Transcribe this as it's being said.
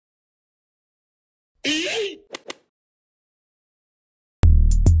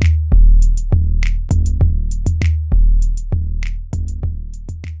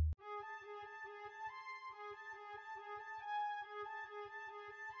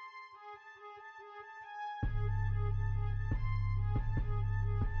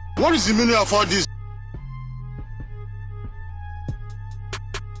What is the meaning of all this?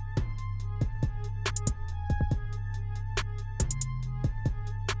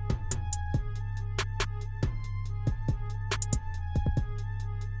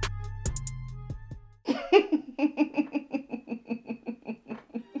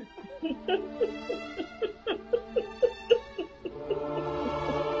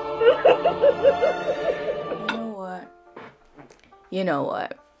 You know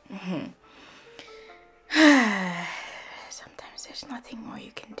what? Sometimes there's nothing more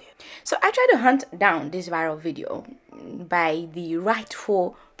you can do. So I tried to hunt down this viral video by the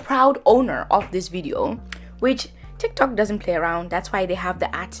rightful proud owner of this video, which TikTok doesn't play around. That's why they have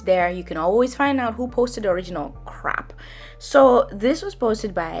the ads there. You can always find out who posted the original crap. So this was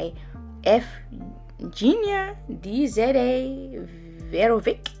posted by Genia DZA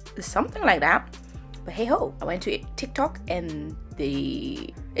Verovic, something like that. But hey ho, I went to TikTok and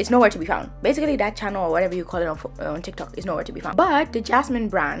it's nowhere to be found. Basically, that channel or whatever you call it on TikTok is nowhere to be found. But the Jasmine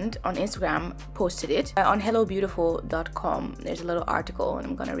brand on Instagram posted it. On hellobeautiful.com, there's a little article and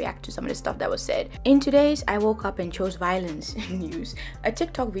I'm gonna react to some of the stuff that was said. In today's I Woke Up and Chose Violence news, a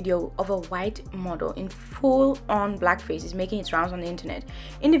TikTok video of a white model in full-on blackface is making its rounds on the internet.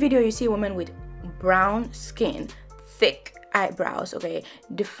 In the video, you see a woman with brown skin, thick eyebrows, okay,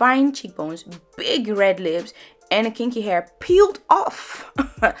 defined cheekbones, big red lips, and a kinky hair peeled off.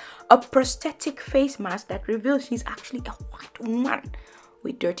 A prosthetic face mask that reveals she's actually a white woman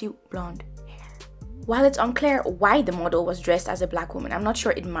with dirty blonde hair. While it's unclear why the model was dressed as a black woman, I'm not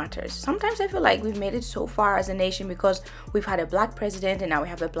sure it matters. Sometimes I feel like we've made it so far as a nation because we've had a black president and now we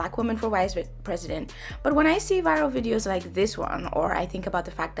have a black woman for vice president. But when I see viral videos like this one, or I think about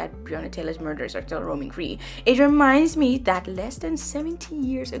the fact that Breonna Taylor's murderers are still roaming free, it reminds me that less than 70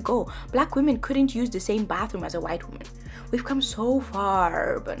 years ago, black women couldn't use the same bathroom as a white woman. We've come so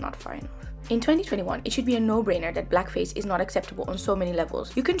far, but not far enough. In 2021, it should be a no-brainer that blackface is not acceptable on so many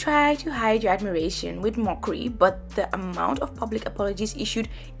levels. You can try to hide your admiration with mockery, but the amount of public apologies issued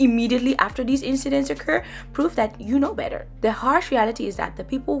immediately after these incidents occur prove that you know better. The harsh reality is that the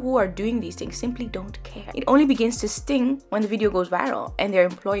people who are doing these things simply don't care. It only begins to sting when the video goes viral and their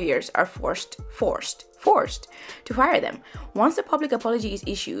employers are forced to fire them. Once the public apology is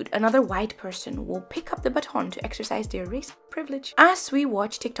issued, another white person will pick up the baton to exercise their race privilege. As we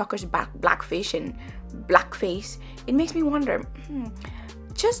watch TikTokers blackfish and blackface, it makes me wonder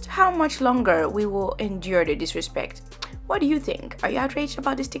just how much longer we will endure the disrespect. What do you think? Are you outraged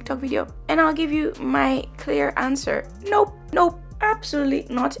about this TikTok video? And I'll give you my clear answer. Nope. Absolutely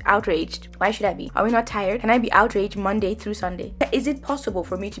not outraged. Why should I be? Are we not tired? Can I be outraged Monday through Sunday? Is it possible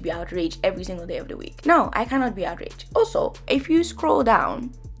for me to be outraged every single day of the week? No, I cannot be outraged. Also, if you scroll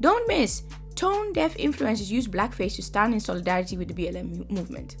down, don't miss. Tone-deaf influencers use blackface to stand in solidarity with the BLM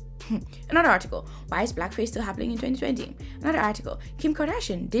movement. Another article, why is blackface still happening in 2020? Another article, Kim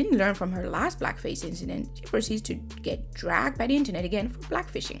Kardashian didn't learn from her last blackface incident. She proceeds to get dragged by the internet again for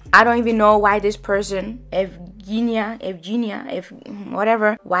blackfishing. I don't even know why this person,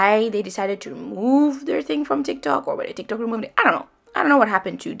 whatever, why they decided to remove their thing from TikTok, or whether TikTok removed it. I don't know what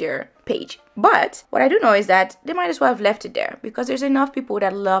happened to their page. But what I do know is that they might as well have left it there because there's enough people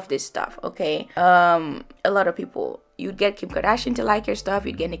that love this stuff, okay? A lot of people. You'd get Kim Kardashian to like your stuff.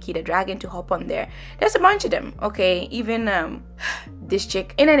 You'd get Nikita Dragon to hop on there. There's a bunch of them, okay? Even this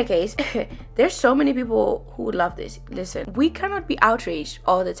chick. In any case, there's so many people who would love this. Listen, we cannot be outraged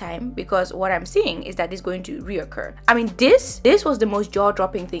all the time because what I'm seeing is that this is going to reoccur. I mean, this was the most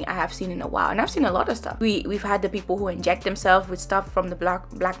jaw-dropping thing I have seen in a while, and I've seen a lot of stuff. We've had the people who inject themselves with stuff from the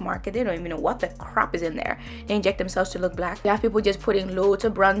black market. They don't even know what the crap is in there. They inject themselves to look black. We have people just putting loads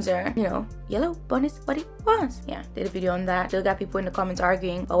of bronzer, you know, yellow bonus what it was. Yeah, did a video on that. Still got people in the comments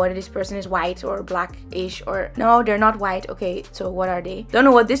arguing about whether this person is white or blackish, or no, they're not white. Okay, so what are they? Don't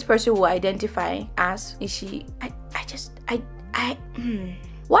know what this person will identify as. Is she?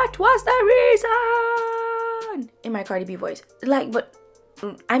 What was the reason? In my Cardi B voice, like, but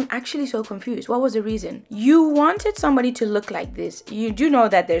I'm actually so confused. What was the reason? You wanted somebody to look like this. You do know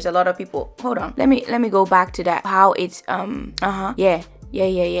that there's a lot of people. Hold on. Let me go back to that. How it's yeah.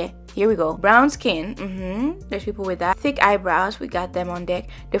 Here we go. Brown skin. There's people with that. Thick eyebrows. We got them on deck.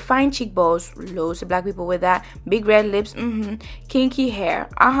 Defined cheekbones. Loads of black people with that. Big red lips. Kinky hair.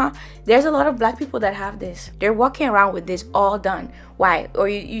 There's a lot of black people that have this. They're walking around with this all done. Why? Or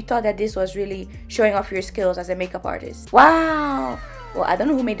you thought that this was really showing off your skills as a makeup artist. Wow. Well, I don't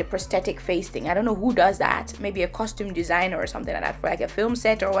know who made the prosthetic face thing. I don't know who does that. Maybe a costume designer or something like that for like a film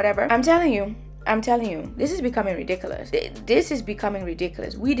set or whatever. I'm telling you, this is becoming ridiculous. This is becoming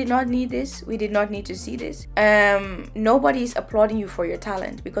ridiculous. We did not need this. We did not need to see this. Nobody's applauding you for your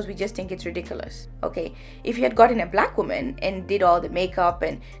talent because we just think it's ridiculous. Okay, if you had gotten a black woman and did all the makeup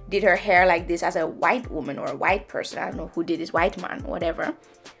and did her hair like this as a white woman or a white person, I don't know who did this, white man, whatever.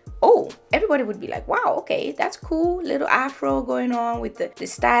 Oh, everybody would be like, wow, okay, that's cool. Little afro going on with the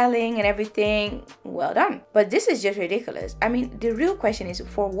styling and everything. Well done. But this is just ridiculous. I mean, the real question is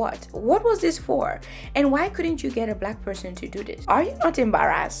for what? What was this for? And why couldn't you get a black person to do this? Are you not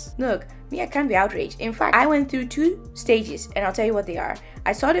embarrassed? Look, me, I can't be outraged. In fact, I went through 2 stages and I'll tell you what they are.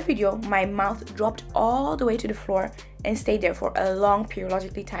 I saw the video, my mouth dropped all the way to the floor and stayed there for a long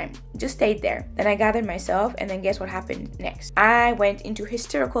periodically time. Just stayed there. Then I gathered myself, and then guess what happened next? I went into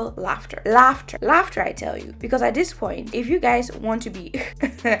hysterical laughter. Laughter, I tell you. Because at this point, if you guys want to be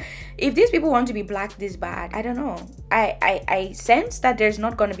if these people want to be black this bad, I don't know. I sense that there's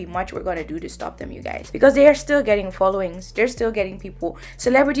not going to be much we're going to do to stop them, you guys, because they are still getting followings. They're still getting people.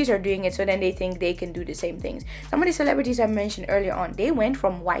 Celebrities are doing it, so then they think they can do the same things. Some of the celebrities I mentioned earlier on, they went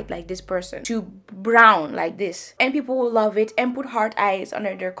from white like this person to brown like this, and people will love it and put heart eyes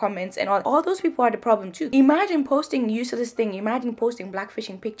under their comments, and all those people are the problem too. Imagine posting useless thing. Imagine posting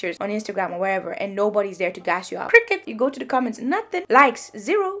blackfishing pictures on Instagram or wherever, and nobody's there to gas you up. Cricket. You go to the comments, nothing. Likes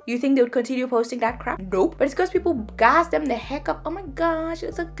 0. You think they would continue posting that crap? Nope. But it's because people gas them the heck up. Oh my gosh, you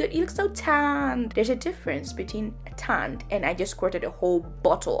look so good, you look so tanned. There's a difference between tanned and I just squirted a whole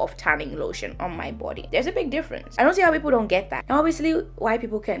bottle of tanning lotion on my body. There's a big difference. I don't see how people don't get that. Now, obviously, white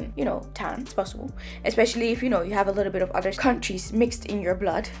people can, you know, tan. It's possible, especially if, you know, you have a little bit of other countries mixed in your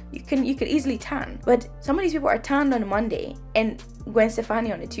blood. You can easily tan. But some of these people are tanned on a Monday and Gwen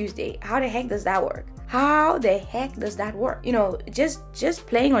Stefani on a Tuesday. How the heck does that work? How the heck does that work? You know, just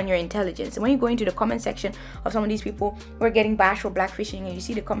playing on your intelligence. And when you go into the comment section of some of these people who are getting bashed for blackfishing, and you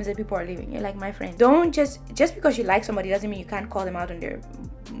see the comments that people are leaving, you're like, my friend, don't just because you like somebody doesn't mean you can't call them out on their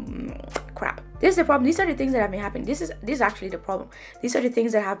crap. This is the problem. These are the things that have been happening. This is actually the problem. These are the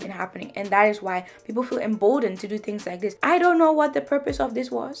things that have been happening, and that is why people feel emboldened to do things like this. I don't know what the purpose of this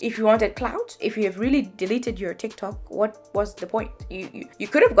was. If you wanted clout, if you have really deleted your TikTok, what was the point? You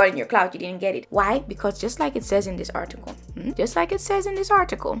could have gotten your clout, you didn't get it. Why? Because just like it says in this article,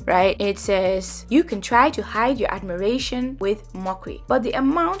 right? It says you can try to hide your admiration with mockery, but the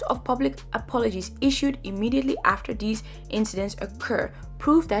amount of public apologies issued immediately after these incidents occur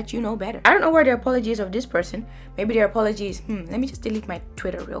prove that you know better. I don't know where the apologies of this person. Maybe their apologies, let me just delete my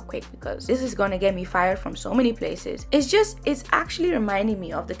Twitter real quick because this is gonna get me fired from so many places. It's actually reminding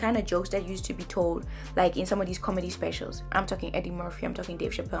me of the kind of jokes that used to be told like in some of these comedy specials. I'm talking Eddie Murphy, I'm talking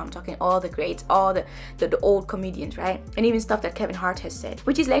Dave Chappelle, I'm talking all the greats, all the old comedians, right? And even stuff that Kevin Hart has said,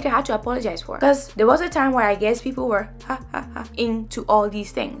 which he's later had to apologize for. Because there was a time where I guess people were into all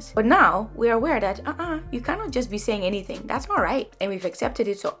these things. But now we're aware that you cannot just be saying anything. That's not right. And we've accepted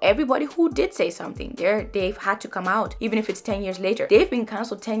it. So everybody who did say something, they've had to come out, even if it's 10 years later. They've been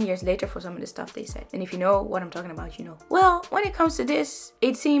cancelled 10 years later for some of the stuff they said. And if you know what I'm talking about, you know. Well, when it comes to this,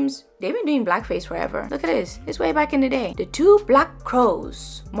 it seems they've been doing blackface forever. Look at this. It's way back in the day. The 2 black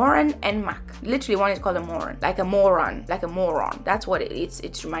crows, Moran and Mac. Literally, one is called a moron, like a moron, like a moron. That's what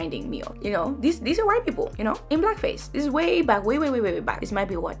it's reminding me of. You know, these are white people, you know, in blackface. This is way back, way back. This might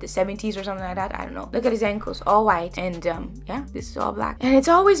be what, the 70s or something like that. I don't know. Look at his ankles, all white, and yeah, this is all black. And it's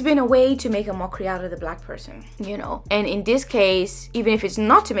always been a way to make a mockery out of the black person, you know. And in this case, even if it's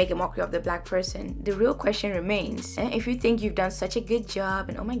not to make a mockery of the black person, the real question remains. If you think you've done such a good job,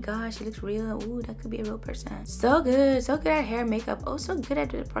 and oh my gosh, she looks real. Ooh, that could be a real person. So good at hair, makeup. Oh, so good at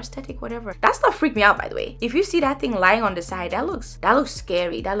the prosthetic, whatever. That stuff freaked me out, by the way. If you see that thing lying on the side, that looks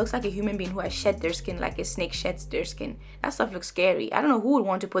scary. That looks like a human being who has shed their skin like a snake sheds their skin. That stuff looks scary. I don't know who would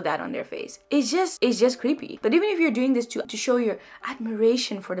want to put that on their face. It's just creepy. But even if you're doing this to show your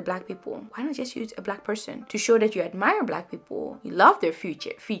admiration for the black people, why not just use a black person to show that you admire black people, you love their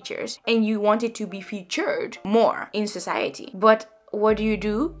features, and you want it to be featured more in society? But what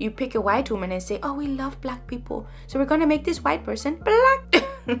do? You pick a white woman and say, oh, we love black people, so we're gonna make this white person black.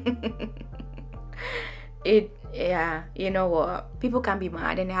 Yeah, you know what? People can be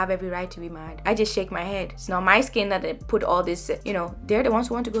mad and they have every right to be mad. I just shake my head. It's not my skin that they put all this, you know, they're the ones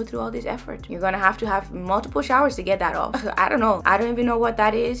who want to go through all this effort. You're gonna have to have multiple showers to get that off. I don't know. I don't even know what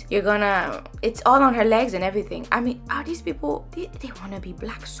that is. It's all on her legs and everything. I mean, are these people, they wanna be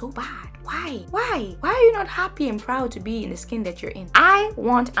black so bad. Why? Why are you not happy and proud to be in the skin that you're in? I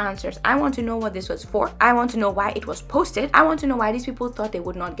want answers. I want to know what this was for. I want to know why it was posted. I want to know why these people thought they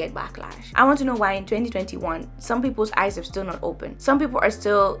would not get backlash. I want to know why in 2021 some people's eyes have still not opened. Some people are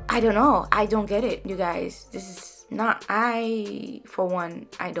still, I don't know. I don't get it, you guys. This is not, for one,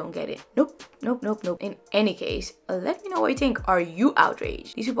 I don't get it. Nope. In any case, let me know what you think. Are you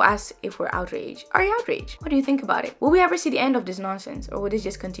outraged? These people ask if we're outraged. Are you outraged? What do you think about it? Will we ever see the end of this nonsense, or will this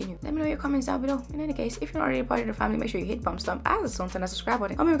just continue? Let me know your comments down below. In any case, if you're not already part of the family, make sure you hit bump stump as something and subscribe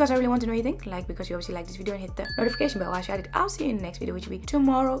button. Comment because I really want to know what you think. Like because you obviously like this video, and hit the notification bell while I it. I'll see you in the next video, which will be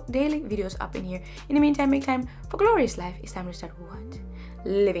tomorrow. Daily videos up in here. In the meantime, make time for glorious life. It's time to start what?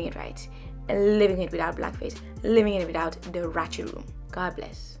 Living it right. Living it without blackface, living it without the ratchet room. God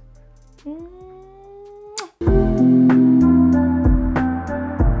bless.